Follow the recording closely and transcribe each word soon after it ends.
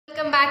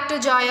back to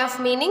Joy of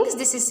Meanings.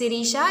 This is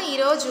Sirisha. ఈ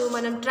రోజు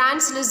మనం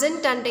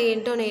ట్రాన్స్లూసెంట్ అంటే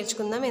ఏంటో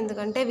నేర్చుకుందాం.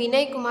 ఎందుకంటే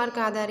వినయ్ కుమార్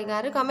కాదారి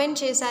గారు కమెంట్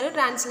చేశారు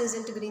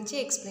ట్రాన్స్లూసెంట్ గురించి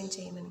ఎక్స్ప్లెయిన్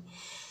చేయమని.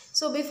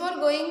 So before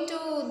going to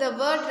the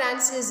word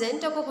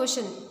translucent ఒక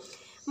క్వశ్చన్.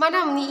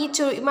 మనం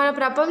మన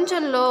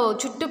ప్రపంచంలో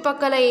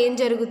చుట్టుపక్కల ఏం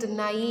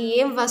జరుగుతున్నాయి,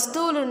 ఏం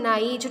వస్తువులు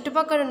ఉన్నాయి,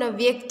 చుట్టుపక్కల ఉన్న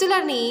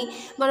వ్యక్తులని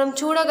మనం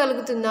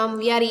చూడగలుగుతున్నాం.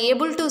 వీఆర్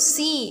ఏబుల్ టు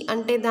సీ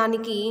అంటే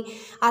దానికి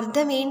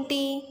అర్థం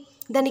ఏంటి,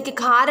 దానికి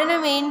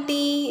కారణం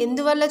ఏంటి,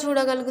 ఎందువల్ల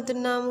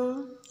చూడగలుగుతున్నాము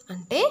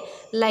అంటే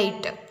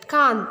లైట్,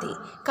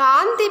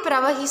 కాంతి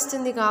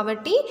ప్రవహిస్తుంది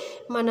కాబట్టి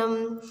మనం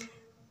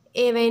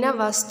ఏవైనా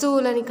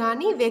వస్తువులని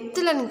కానీ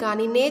వ్యక్తులను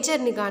కానీ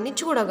నేచర్ని కానీ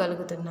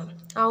చూడగలుగుతున్నాం.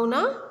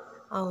 అవునా?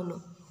 అవును.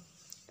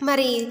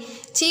 మరి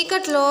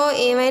చీకట్లో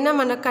ఏమైనా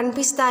మనకు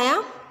కనిపిస్తాయా?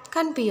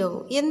 కనిపించవు.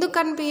 ఎందుకు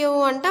కనిపించవు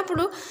అంటే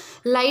అప్పుడు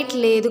లైట్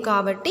లేదు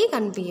కాబట్టి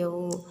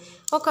కనిపించవు.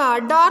 ఒక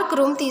డార్క్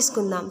రూమ్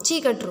తీసుకుందాం,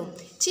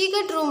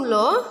 చీకటి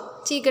రూమ్లో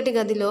చీకటి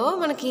గదిలో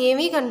మనకి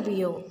ఏమీ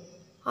కనిపించవు.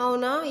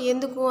 అవునా?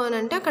 ఎందుకు అని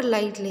అంటే అక్కడ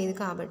లైట్ లేదు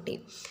కాబట్టి.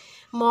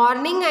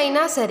 మార్నింగ్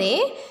అయినా సరే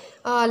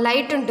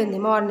లైట్ ఉంటుంది,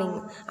 మార్నింగ్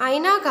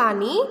అయినా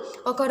కానీ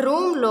ఒక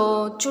రూమ్లో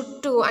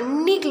చుట్టూ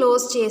అన్నీ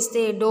క్లోజ్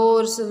చేస్తే,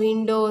 డోర్స్,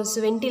 విండోస్,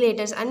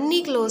 వెంటిలేటర్స్ అన్నీ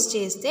క్లోజ్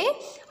చేస్తే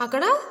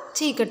అక్కడ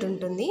చీకటి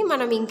ఉంటుంది.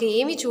 మనం ఇంకా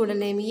ఏమీ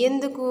చూడలేము.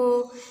 ఎందుకు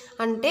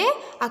అంటే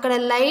అక్కడ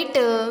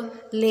లైట్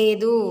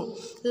లేదు,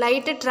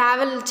 లైట్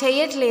ట్రావెల్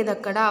చేయట్లేదు,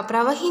 అక్కడ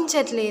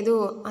ప్రవహించట్లేదు.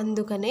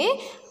 అందుకనే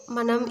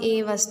మనం ఏ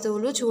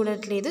వస్తువులు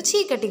చూడట్లేదు,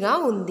 చీకటిగా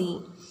ఉంది.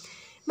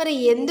 మరి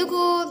ఎందుకు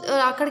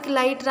అక్కడికి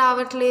లైట్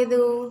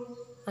రావట్లేదు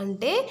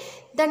అంటే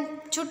దాని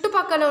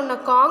చుట్టుపక్కల ఉన్న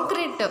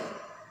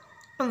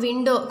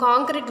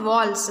కాంక్రీట్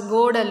వాల్స్,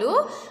 గోడలు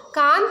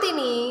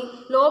కాంతిని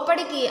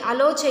లోపలికి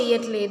అలో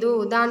చేయట్లేదు.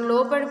 దాని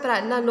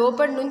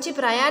లోపలి నుంచి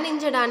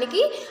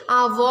ప్రయాణించడానికి ఆ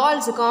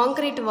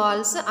కాంక్రీట్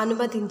వాల్స్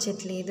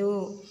అనుమతించట్లేదు.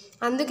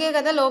 అందుకే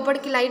కదా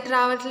లోపలికి లైట్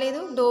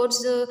రావట్లేదు,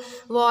 డోర్స్,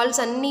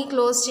 వాల్స్ అన్నీ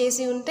క్లోజ్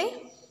చేసి ఉంటే.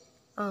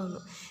 అవును.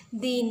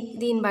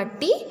 దీన్ని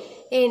బట్టి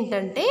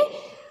ఏంటంటే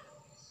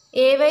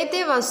ఏవైతే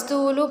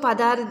వస్తువులు,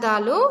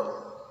 పదార్థాలు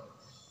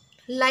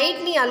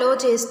లైట్ని అలో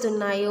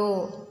చేస్తున్నాయో,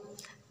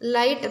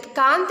 లైట్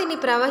కాంతిని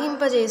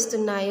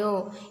ప్రవహింపజేస్తున్నాయో,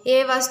 ఏ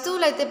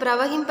వస్తువులు అయితే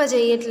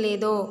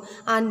ప్రవహింపజేయట్లేదో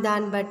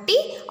దాన్ని బట్టి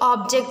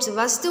ఆబ్జెక్ట్స్,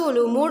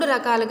 వస్తువులు 3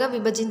 రకాలుగా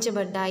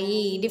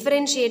విభజించబడ్డాయి,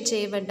 డిఫరెన్షియేట్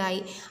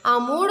చేయబడ్డాయి. ఆ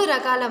 3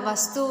 రకాల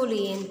వస్తువులు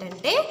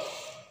ఏంటంటే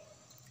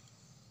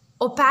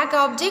opaque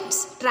objects,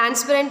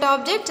 transparent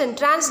objects and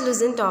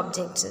translucent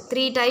objects.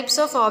 3 types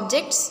of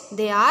objects.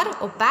 They are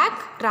opaque,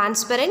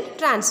 transparent,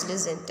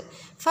 translucent.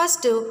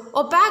 First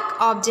opaque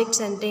objects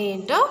అంటే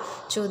ఏంటో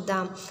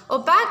చూద్దాం.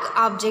 opaque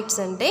objects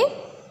అంటే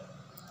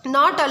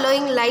not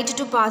allowing light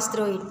to pass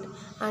through it.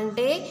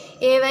 అంటే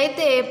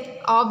ఏవైతే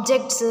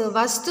ఆబ్జెక్ట్స్,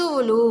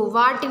 వస్తువులు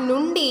వాటి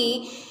నుండి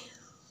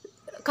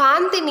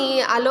కాంతిని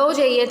అలో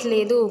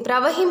చేయట్లేదు,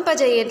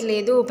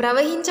 ప్రవహింపజేయట్లేదు,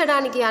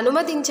 ప్రవహించడానికి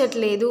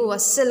అనుమతించట్లేదు,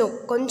 అస్సలు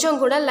కొంచెం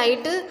కూడా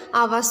లైట్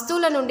ఆ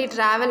వస్తువుల నుండి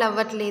ట్రావెల్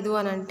అవ్వట్లేదు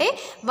అని అంటే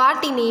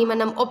వాటిని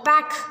మనం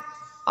opaque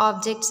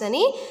ఆబ్జెక్ట్స్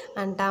అని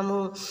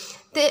అంటాము.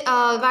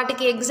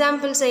 వాటికి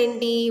ఎగ్జాంపుల్స్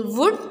ఏంటి?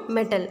 Would,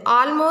 metal.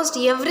 Almost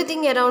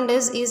everything around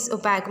is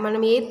opaque.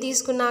 మనం ఏది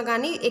తీసుకున్నా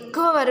కానీ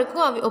ఎక్కువ వరకు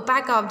అవి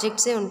opaque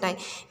ఆబ్జెక్ట్సే ఉంటాయి.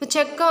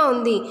 చెక్క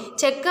ఉంది,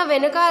 చెక్క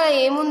వెనకాల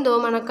ఏముందో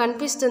మనకు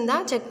కనిపిస్తుందా?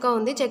 చెక్క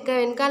ఉంది, చెక్క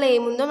వెనకాల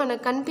ఏముందో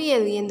మనకు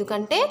కనిపించదు.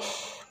 ఎందుకంటే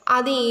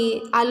అది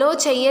అలో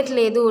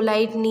చెయ్యట్లేదు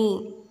లైట్ని,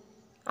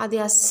 అది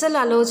అస్సలు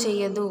అలో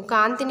చేయదు,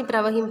 కాంతిని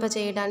ప్రవహింప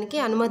చేయడానికి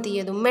అనుమతి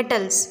ఇయ్యదు.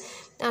 మెటల్స్,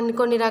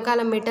 కొన్ని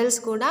రకాల మెటల్స్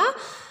కూడా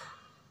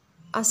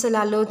అసలు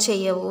అలో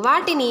చేయవు.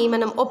 వాటిని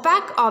మనం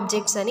opaque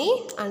ఆబ్జెక్ట్స్ అని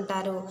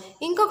అంటారు.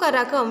 ఇంకొక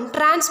రకం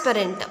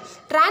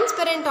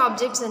ట్రాన్స్పరెంట్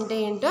ఆబ్జెక్ట్స్ అంటే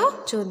ఏంటో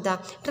చూద్దాం.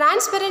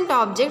 Transparent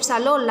objects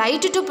allow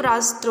light to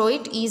pass through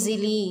it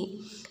easily.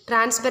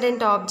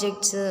 Transparent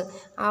objects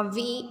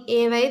అవి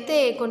ఏవైతే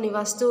కొన్ని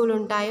వస్తువులు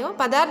ఉంటాయో,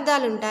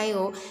 పదార్థాలు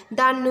ఉంటాయో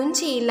దాని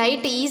నుంచి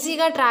లైట్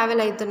ఈజీగా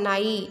ట్రావెల్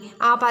అవుతున్నాయి.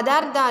 ఆ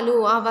పదార్థాలు,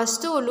 ఆ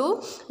వస్తువులు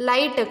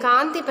లైట్,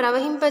 కాంతి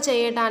ప్రవహింప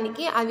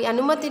చేయడానికి అవి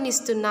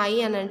అనుమతినిస్తున్నాయి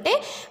అని అంటే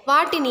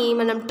వాటిని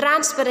మనం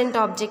ట్రాన్స్పరెంట్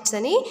ఆబ్జెక్ట్స్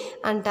అని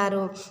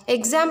అంటారు.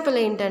 ఎగ్జాంపుల్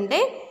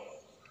ఏంటంటే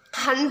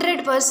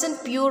 100%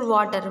 ప్యూర్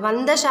వాటర్,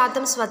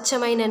 100%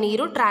 స్వచ్ఛమైన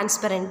నీరు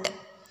ట్రాన్స్పరెంట్.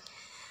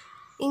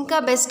 ఇంకా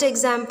బెస్ట్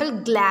ఎగ్జాంపుల్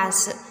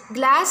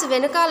గ్లాస్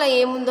వెనకాల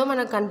ఏముందో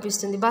మనకు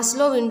కనిపిస్తుంది.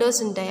 బస్సులో విండోస్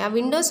ఉంటాయి, ఆ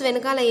విండోస్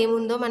వెనకాల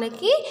ఏముందో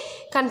మనకి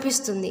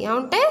కనిపిస్తుంది.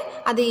 అంటే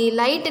అది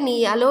లైట్ని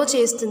అలో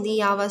చేస్తుంది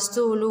ఆ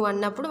వస్తువులు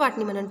అన్నప్పుడు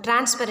వాటిని మనం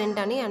ట్రాన్స్పరెంట్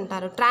అని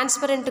అంటారు.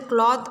 ట్రాన్స్పరెంట్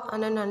క్లాత్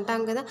అని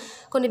అంటాం కదా,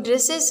 కొన్ని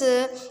డ్రెస్సెస్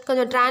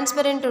కొంచెం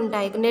ట్రాన్స్పరెంట్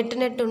ఉంటాయి,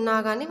 నెట్ ఉన్నా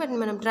కానీ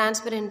వాటిని మనం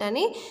ట్రాన్స్పరెంట్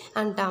అని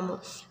అంటాము.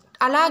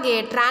 అలాగే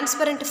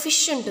ట్రాన్స్పరెంట్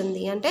ఫిష్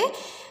ఉంటుంది, అంటే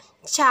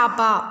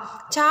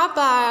చేప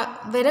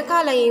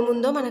వెనకాల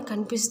ఏముందో మనకు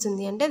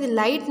కనిపిస్తుంది, అంటే అది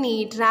లైట్ని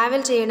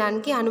ట్రావెల్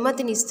చేయడానికి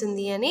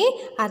అనుమతినిస్తుంది అని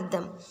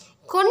అర్థం.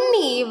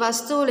 కొన్ని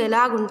వస్తువులు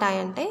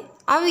ఎలాగుంటాయంటే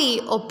అవి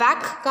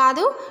opaque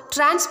కాదు,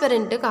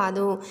 ట్రాన్స్పరెంట్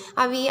కాదు,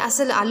 అవి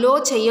అసలు అలో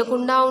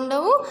చేయకుండా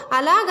ఉండవు,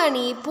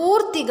 అలాగని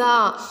పూర్తిగా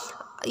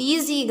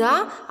ఈజీగా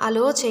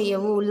అలో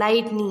చేయవు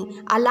లైట్ని.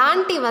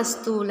 అలాంటి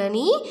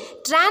వస్తువులని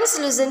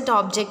ట్రాన్స్లూసెంట్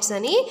ఆబ్జెక్ట్స్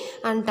అని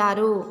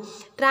అంటారు.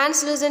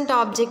 ట్రాన్స్లూసెంట్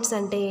ఆబ్జెక్ట్స్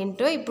అంటే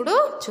ఏంటో ఇప్పుడు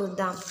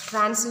చూద్దాం.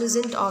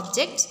 Translucent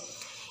objects: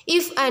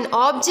 if an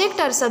object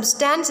or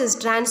substance is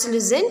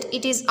translucent,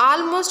 it is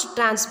almost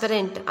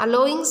transparent,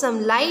 allowing some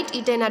light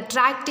in an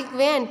attractive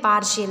way and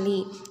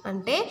partially.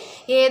 అంటే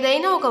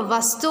ఏదైనా ఒక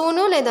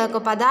వస్తువును లేదా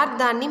ఒక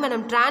పదార్థాన్ని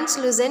మనం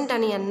ట్రాన్స్లూసెంట్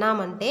అని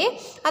అన్నామంటే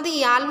అది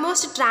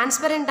ఆల్మోస్ట్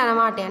ట్రాన్స్పరెంట్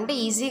అన్నమాట. అంటే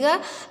ఈజీగా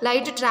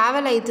లైట్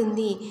ట్రావెల్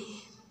అవుతుంది,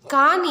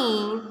 కానీ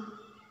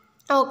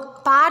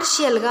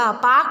పార్షియల్గా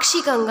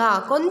పాక్షికంగా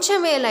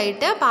కొంచెమే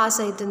లైట్ పాస్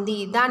అవుతుంది.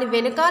 దాని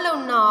వెనకాల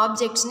ఉన్న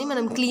ఆబ్జెక్ట్స్ని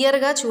మనం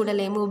క్లియర్గా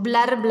చూడలేము,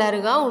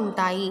 బ్లర్గా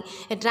ఉంటాయి.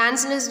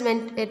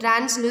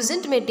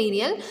 Translucent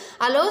material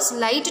allows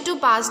light to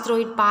pass through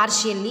it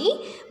partially,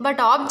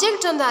 but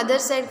objects on the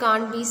other side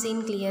can't be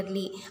seen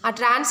clearly. ఆ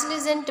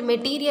ట్రాన్స్లూసెంట్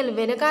మెటీరియల్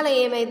వెనకాల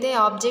ఏమైతే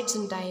ఆబ్జెక్ట్స్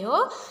ఉంటాయో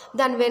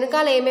దాని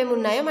వెనకాల ఏమేమి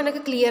ఉన్నాయో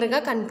మనకు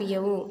క్లియర్గా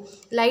కనిపించవు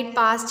లైట్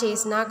పాస్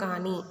చేసినా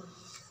కానీ.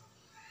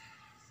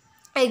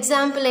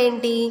 ఎగ్జాంపుల్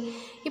ఏంటి?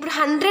 ఇప్పుడు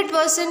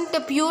 100%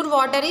 ప్యూర్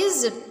వాటర్ ఈజ్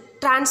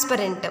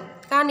ట్రాన్స్పరెంట్,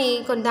 కానీ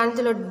కొన్ని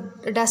దాంట్లో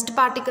డస్ట్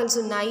పార్టికల్స్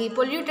ఉన్నాయి.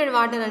 పొల్యూటెడ్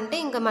వాటర్ అంటే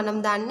ఇంకా మనం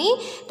దాన్ని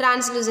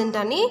ట్రాన్స్లూసెంట్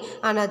అని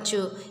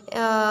అనొచ్చు.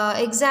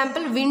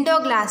 Example window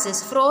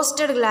glasses,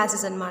 frosted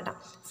glasses అనమాట.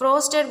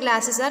 Frosted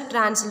glasses are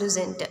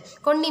translucent.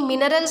 కొన్ని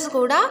మినరల్స్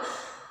కూడా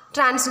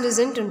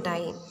ట్రాన్స్లూసెంట్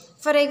ఉంటాయి.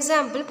 ఫర్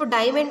ఎగ్జాంపుల్ ఇప్పుడు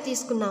డైమండ్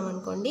తీసుకున్నాం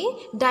అనుకోండి,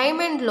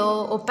 డైమండ్లో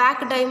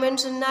ఒపాక్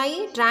డైమండ్స్ ఉన్నాయి,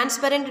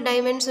 ట్రాన్స్పరెంట్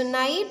డైమండ్స్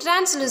ఉన్నాయి,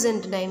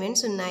 ట్రాన్స్లూసెంట్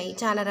డైమండ్స్ ఉన్నాయి.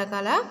 చాలా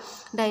రకాల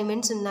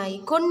డైమండ్స్ ఉన్నాయి.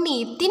 కొన్ని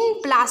థిన్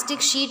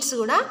ప్లాస్టిక్ షీట్స్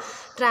కూడా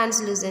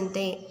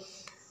ట్రాన్స్లూసెంటే.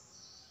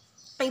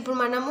 ఇప్పుడు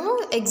మనము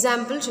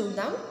ఎగ్జాంపుల్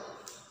చూద్దాం.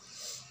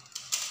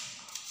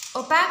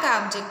 ఒపాక్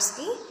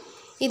ఆబ్జెక్ట్స్కి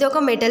ఇది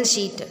ఒక మెటల్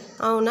షీట్,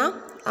 అవునా?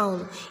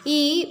 అవును.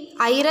 ఈ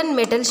ఐరన్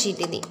మెటల్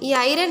షీట్, ఈ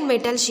ఐరన్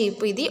మెటల్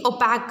షీట్ ఇది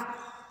ఒపాక్,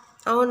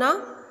 అవునా?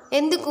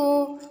 ఎందుకు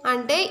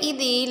అంటే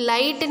ఇది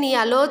లైట్ని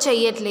అలో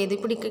చేయట్లేదు.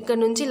 ఇప్పుడు ఇక్కడ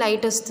నుంచి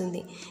లైట్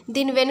వస్తుంది,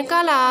 దీని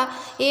వెనకాల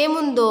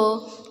ఏముందో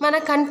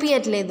మనకు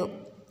కనిపించట్లేదు.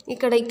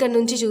 ఇక్కడ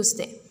నుంచి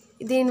చూస్తే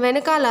దీని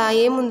వెనకాల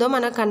ఏముందో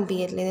మనకు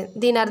కనిపించట్లేదు.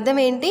 దీని అర్థం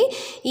ఏంటి?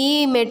 ఈ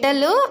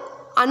మెటల్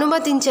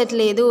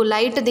అనుమతించట్లేదు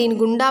లైట్ దీని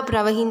గుండా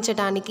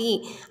ప్రవహించడానికి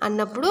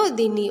అన్నప్పుడు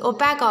దీన్ని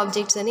ఒపాక్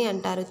ఆబ్జెక్ట్స్ అని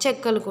అంటారు.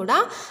 చెక్కలు కూడా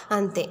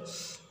అంతే.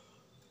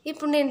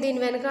 ఇప్పుడు నేను దీని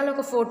వెనకాల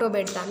ఒక ఫోటో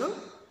పెడతాను.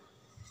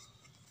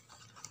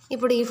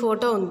 ఇప్పుడు ఈ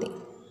ఫోటో ఉంది,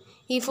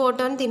 ఈ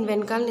ఫోటోని దీని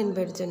వెనకాల నేను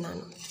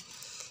పెడుతున్నాను.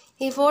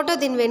 ఈ ఫోటో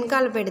దీని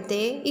వెనకాల పెడితే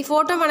ఈ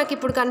ఫోటో మనకి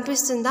ఇప్పుడు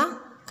కనిపిస్తుందా?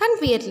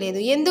 కనిపించట్లేదు.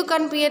 ఎందుకు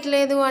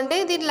కనిపించట్లేదు అంటే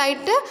దీని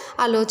లైట్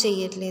అలో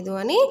చేయట్లేదు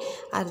అని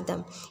అర్థం.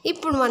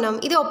 ఇప్పుడు మనం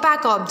ఇది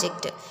ఒపాక్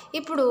ఆబ్జెక్ట్.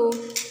 ఇప్పుడు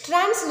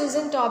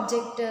ట్రాన్స్లూసెంట్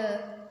ఆబ్జెక్ట్,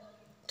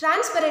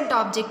 ట్రాన్స్పరెంట్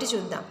ఆబ్జెక్ట్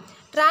చూద్దాం.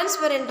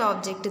 ట్రాన్స్పరెంట్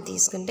ఆబ్జెక్ట్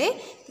తీసుకుంటే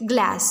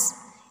గ్లాస్.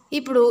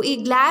 ఇప్పుడు ఈ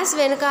గ్లాస్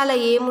వెనకాల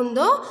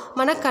ఏముందో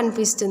మనకు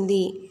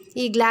కనిపిస్తుంది.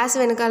 ఈ గ్లాస్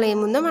వెనకాల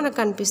ఏముందో మనకు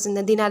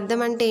కనిపిస్తుంది. దీని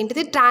అర్థం అంటే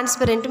ఏంటిది?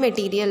 Transparent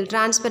material,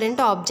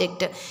 transparent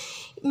object.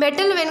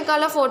 Metal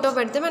వెనకాల ఫోటో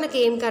పెడితే మనకి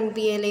ఏం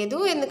కనిపించలేదు,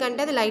 ఎందుకంటే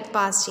అది లైట్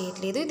పాస్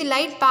చేయట్లేదు. ఇది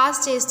లైట్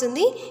పాస్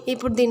చేస్తుంది.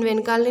 ఇప్పుడు దీని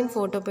వెనకాల నేను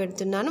ఫోటో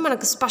పెడుతున్నాను,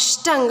 మనకు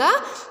స్పష్టంగా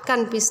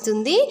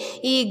కనిపిస్తుంది.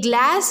 ఈ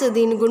గ్లాస్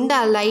దీని గుండా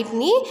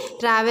లైట్ని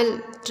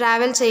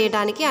ట్రావెల్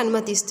చేయడానికి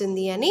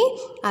అనుమతిస్తుంది అని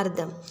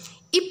అర్థం.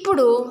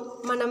 ఇప్పుడు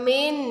మన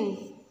మెయిన్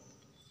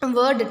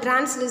వర్డ్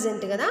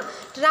ట్రాన్స్లూసెంట్ కదా,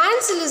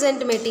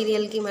 ట్రాన్స్లూసెంట్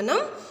మెటీరియల్కి మనం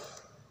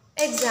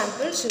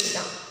ఎగ్జాంపుల్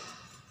చూద్దాం.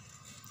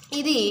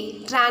 ఇది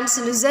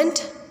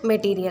ట్రాన్స్లూసెంట్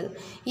మెటీరియల్.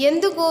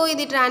 ఎందుకు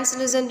ఇది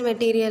ట్రాన్స్లూసెంట్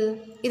మెటీరియల్?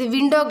 ఇది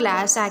విండో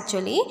గ్లాస్.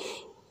 యాక్చువల్లీ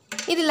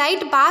ఇది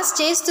లైట్ పాస్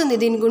చేస్తుంది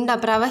దీని గుండా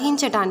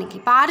ప్రవహించటానికి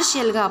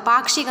పార్షియల్గా,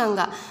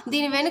 పాక్షికంగా.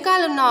 దీని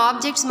వెనకాల ఉన్న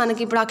ఆబ్జెక్ట్స్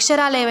మనకి ఇప్పుడు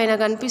అక్షరాలు ఏమైనా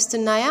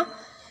కనిపిస్తున్నాయా?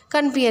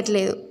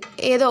 కనిపించట్లేదు,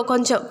 ఏదో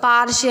కొంచెం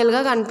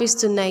పార్షియల్గా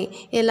కనిపిస్తున్నాయి.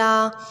 ఎలా?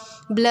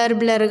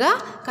 బ్లర్గా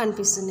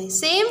కనిపిస్తున్నాయి.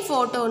 సేమ్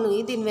ఫోటోను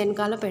దీని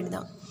వెనకాల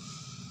పెడదాం,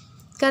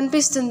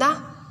 కనిపిస్తుందా?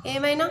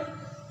 ఏమైనా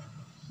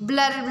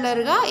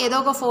బ్లర్గా ఏదో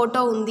ఒక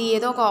ఫోటో ఉంది,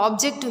 ఏదో ఒక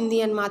ఆబ్జెక్ట్ ఉంది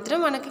అని మాత్రం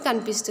మనకి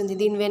కనిపిస్తుంది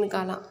దీని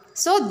వెనకాల.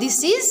 So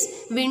this is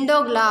window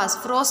glass,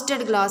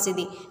 frosted glass.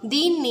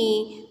 దీన్ని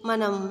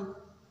మనం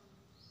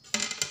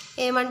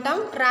ఏమంటాం?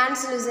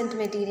 ట్రాన్స్లూసెంట్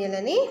మెటీరియల్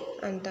అని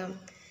అంటాం.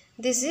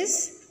 This is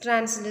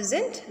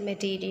translucent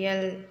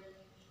material.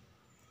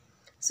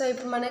 So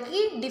ఇప్పుడు మనకి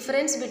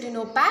difference between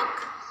opaque,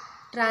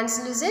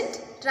 translucent,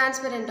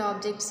 transparent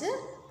objects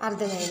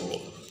అర్థమైంది,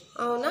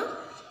 అవునా?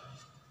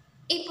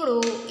 ఇప్పుడు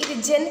ఇది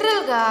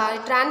జనరల్గా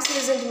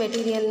ట్రాన్స్లూసెంట్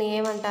మెటీరియల్ని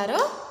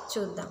ఏమంటారో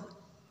చూద్దాం.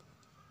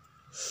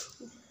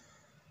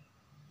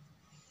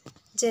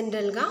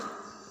 జనరల్గా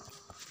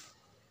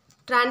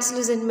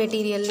ట్రాన్స్లూసెంట్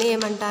మెటీరియల్ని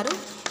ఏమంటారు?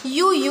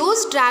 You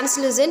use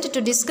translucent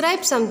to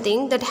describe something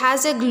that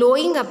has a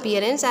glowing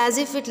appearance as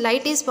if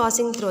light is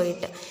passing through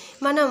it.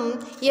 మనం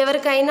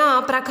ఎవరికైనా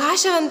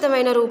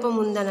ప్రకాశవంతమైన రూపం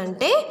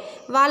ఉందనంటే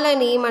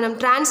వాళ్ళని మనం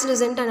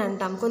ట్రాన్స్లూజెంట్ అని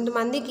అంటాం.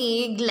 కొంతమందికి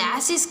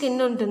గ్లాసీ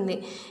స్కిన్ ఉంటుంది,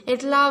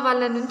 ఎట్లా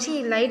వాళ్ళ నుంచి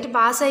లైట్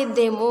పాస్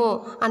అయిద్దేమో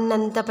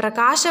అన్నంత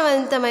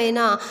ప్రకాశవంతమైన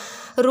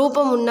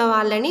రూపం ఉన్న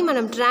వాళ్ళని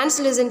మనం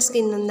ట్రాన్స్లూజెంట్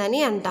స్కిన్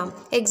ఉందని అంటాం.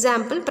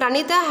 Example,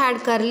 Praneetha had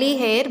curly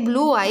hair,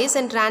 blue ice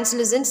and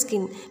ట్రాన్స్లూజెంట్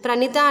skin.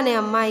 Praneetha అనే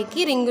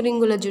అమ్మాయికి రింగు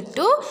రింగుల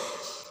జుట్టు,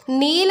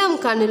 నీలం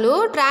కనులు,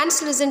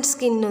 ట్రాన్స్లూజెంట్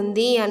స్కిన్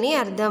ఉంది అని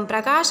అర్థం,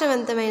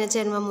 ప్రకాశవంతమైన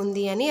చర్మం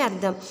ఉంది అని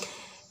అర్థం.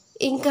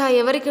 ఇంకా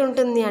ఎవరికి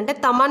ఉంటుంది అంటే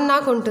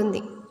తమన్నాకు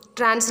ఉంటుంది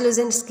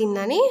ట్రాన్స్లూజెంట్ స్కిన్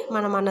అని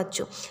మనం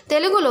అనొచ్చు.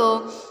 తెలుగులో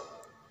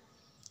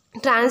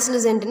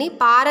ట్రాన్స్లూజెంట్ని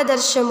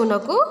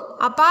పారదర్శమునకు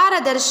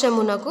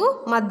అపారదర్శమునకు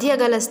మధ్య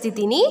గల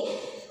స్థితిని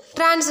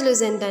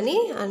ట్రాన్స్లూజెంట్ అని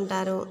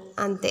అంటారు.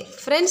 అంతే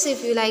friends.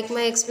 If you like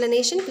my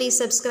explanation, please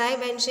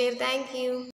subscribe and share. Thank you.